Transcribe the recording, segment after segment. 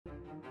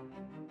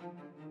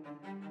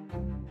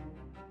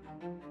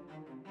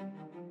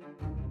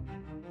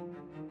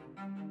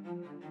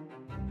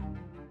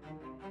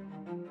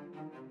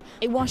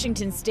a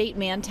Washington state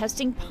man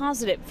testing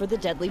positive for the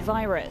deadly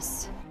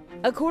virus.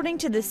 According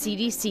to the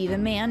CDC, the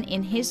man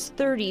in his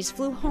 30s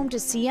flew home to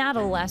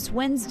Seattle last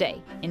Wednesday,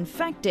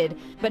 infected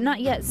but not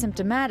yet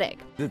symptomatic.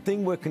 The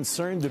thing we're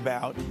concerned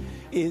about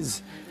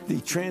is the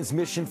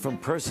transmission from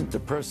person to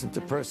person to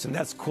person.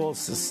 That's called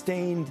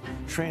sustained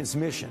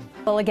transmission.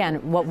 Well, again,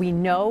 what we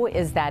know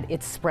is that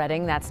it's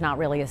spreading. That's not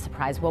really a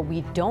surprise. What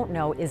we don't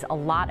know is a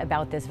lot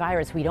about this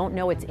virus. We don't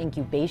know its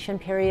incubation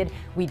period.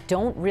 We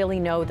don't really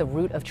know the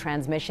route of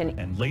transmission.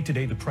 And late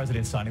today, the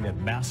president signing that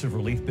massive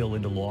relief bill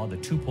into law, the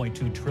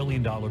 $2.2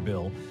 trillion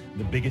bill,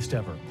 the biggest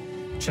ever.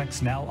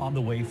 Checks now on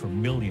the way for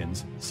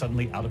millions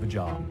suddenly out of a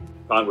job.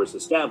 Congress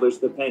established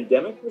the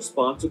Pandemic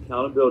Response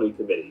Accountability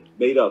Committee,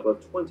 made up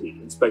of 20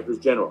 inspectors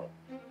general.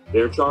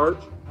 Their charge?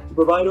 To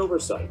provide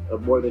oversight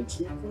of more than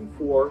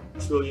 $2.4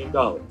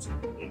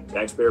 trillion in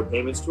taxpayer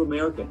payments to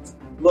Americans,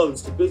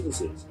 loans to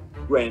businesses,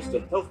 grants to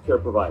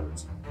healthcare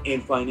providers,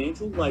 and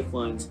financial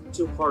lifelines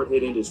to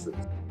hard-hit industries.